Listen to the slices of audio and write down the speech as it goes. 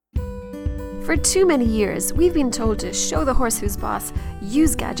For too many years, we've been told to show the horse who's boss,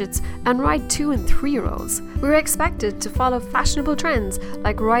 use gadgets, and ride 2- and 3-year-olds. We were expected to follow fashionable trends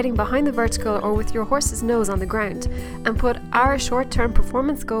like riding behind the vertical or with your horse's nose on the ground, and put our short-term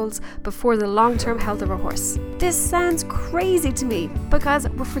performance goals before the long-term health of our horse. This sounds crazy to me because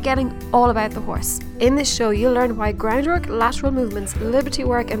we're forgetting all about the horse. In this show, you'll learn why groundwork, lateral movements, liberty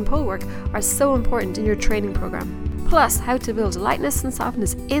work, and pull work are so important in your training program. Plus, how to build lightness and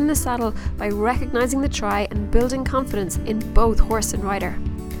softness in the saddle by recognizing the try and building confidence in both horse and rider.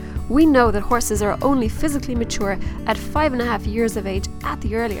 We know that horses are only physically mature at 5.5 years of age at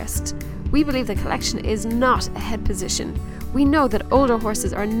the earliest. We believe that collection is not a head position. We know that older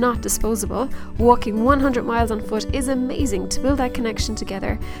horses are not disposable. Walking 100 miles on foot is amazing to build that connection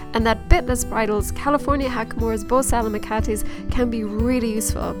together, and that bitless bridles, California Hackamores, Bosal and Macates can be really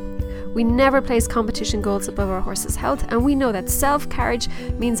useful. We never place competition goals above our horse's health, and we know that self-carriage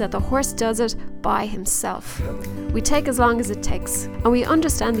means that the horse does it by himself. We take as long as it takes, and we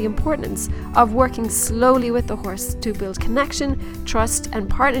understand the importance of working slowly with the horse to build connection, trust, and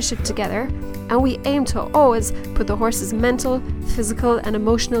partnership together, and we aim to always put the horse's mental, physical, and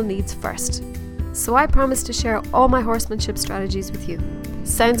emotional needs first. So I promise to share all my horsemanship strategies with you.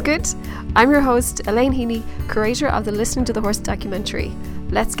 Sounds good? I'm your host, Elaine Heaney, curator of the Listening to the Horse documentary.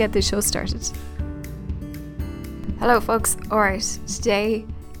 Let's get this show started. Hello folks. Alright, today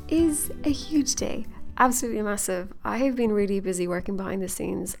is a huge day. Absolutely massive. I have been really busy working behind the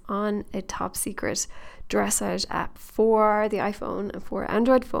scenes on a top secret dressage app for the iPhone and for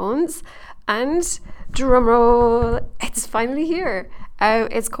Android phones. And drumroll, it's finally here.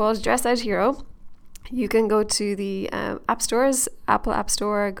 It's called Dressage Hero. You can go to the app stores, Apple App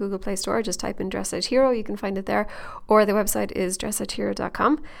Store, Google Play Store, just type in Dressage Hero, you can find it there, or the website is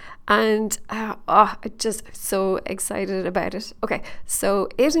dressagehero.com. And I'm just so excited about it. Okay, so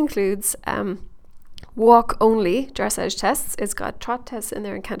it includes walk-only dressage tests. It's got trot tests in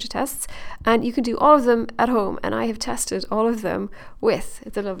there and canter tests, and you can do all of them at home. And I have tested all of them with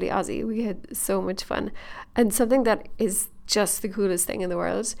the lovely Ozzy. We had so much fun. And something that is just the coolest thing in the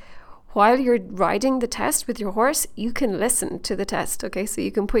world, while you're riding the test with your horse, you can listen to the test, okay? So you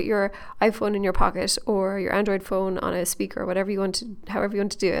can put your iPhone in your pocket or your Android phone on a speaker, however you want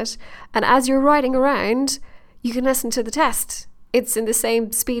to do it. And as you're riding around, you can listen to the test. It's in the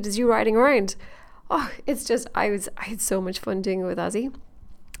same speed as you riding around. Oh, it's just, I had so much fun doing it with Ozzy.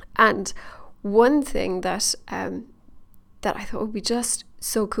 And one thing that I thought would be just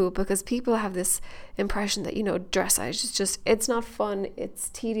so cool, because people have this impression that, dressage is just, it's not fun, it's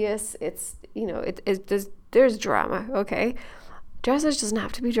tedious, it's, there's drama, okay? Dressage doesn't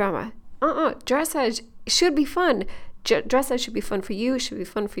have to be drama. Dressage should be fun. Dressage should be fun for you, should be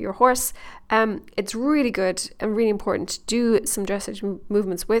fun for your horse. It's really good and really important to do some dressage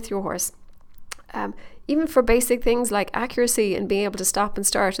movements with your horse. Even for basic things like accuracy and being able to stop and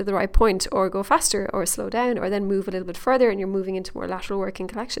start at the right point, or go faster or slow down, or then move a little bit further and you're moving into more lateral work and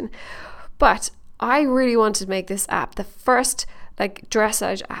collection. But I really wanted to make this app the first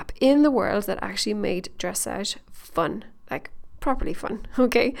dressage app in the world that actually made dressage fun, properly fun.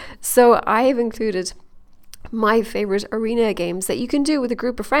 Okay, so I have included my favorite arena games that you can do with a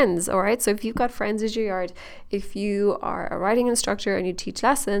group of friends. All right, so if you've got friends in your yard, if you are a riding instructor and you teach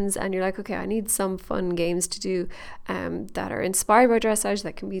lessons and you're like, okay, I need some fun games to do that are inspired by dressage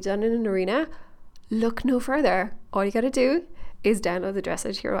that can be done in an arena, look no further. All you got to do is download the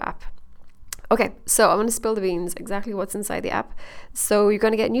Dressage Hero app. Okay, so I'm going to spill the beans exactly what's inside the app. So you're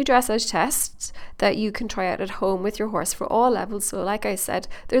going to get new dressage tests that you can try out at home with your horse for all levels. So like I said,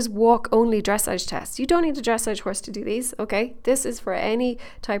 there's walk-only dressage tests. You don't need a dressage horse to do these, okay? This is for any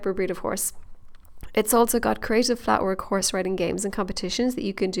type or breed of horse. It's also got creative flatwork horse riding games and competitions that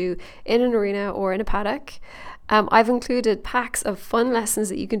you can do in an arena or in a paddock. I've included packs of fun lessons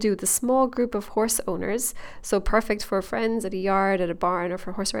that you can do with a small group of horse owners. So perfect for friends at a yard, at a barn, or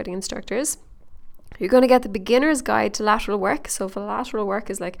for horse riding instructors. You're going to get the beginner's guide to lateral work. So if lateral work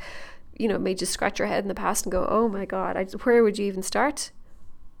is made you scratch your head in the past and go, oh my God, where would you even start?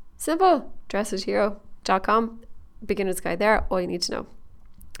 Simple, dressagehero.com, beginner's guide there, all you need to know.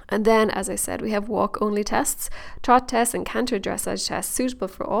 And then, as I said, we have walk-only tests, trot tests, and canter dressage tests suitable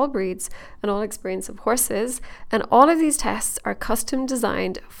for all breeds and all experience of horses. And all of these tests are custom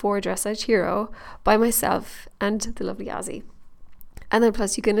designed for Dressage Hero by myself and the lovely Ozzy. And then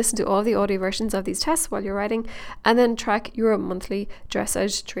plus you can listen to all the audio versions of these tests while you're riding, and then track your monthly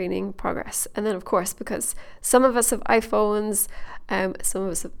dressage training progress. And then of course, because some of us have iPhones, some of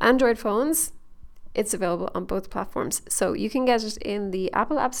us have Android phones, it's available on both platforms. So you can get it in the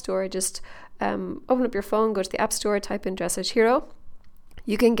Apple App Store. Just open up your phone, go to the App Store, type in Dressage Hero.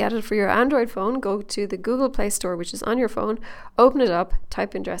 You can get it for your Android phone. Go to the Google Play Store, which is on your phone, open it up,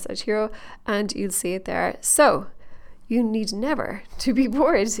 type in Dressage Hero, and you'll see it there. So you need never to be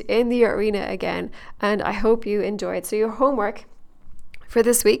bored in the arena again. And I hope you enjoy it. So your homework for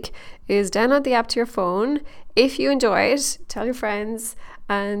this week is download the app to your phone. If you enjoy it, tell your friends,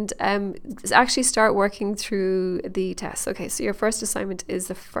 and actually start working through the tests. Okay, so your first assignment is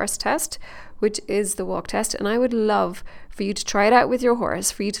the first test, which is the walk test, and I would love for you to try it out with your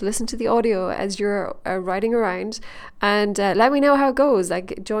horse, for you to listen to the audio as you're riding around, and let me know how it goes.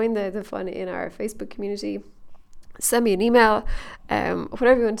 Like, join the fun in our Facebook community. Send me an email,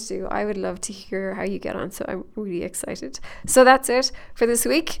 whatever you want to do. I would love to hear how you get on, so I'm really excited. So that's it for this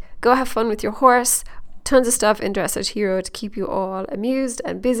week. Go have fun with your horse. Tons of stuff in Dressage Hero to keep you all amused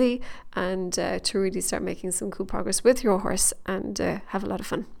and busy, and to really start making some cool progress with your horse, and have a lot of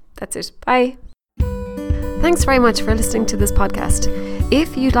fun. That's it. Bye. Thanks very much for listening to this podcast.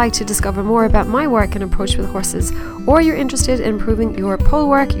 If you'd like to discover more about my work and approach with horses, or you're interested in improving your pole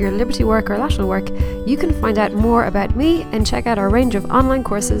work, your liberty work, or lateral work, you can find out more about me and check out our range of online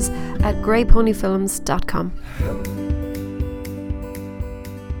courses at greyponyfilms.com.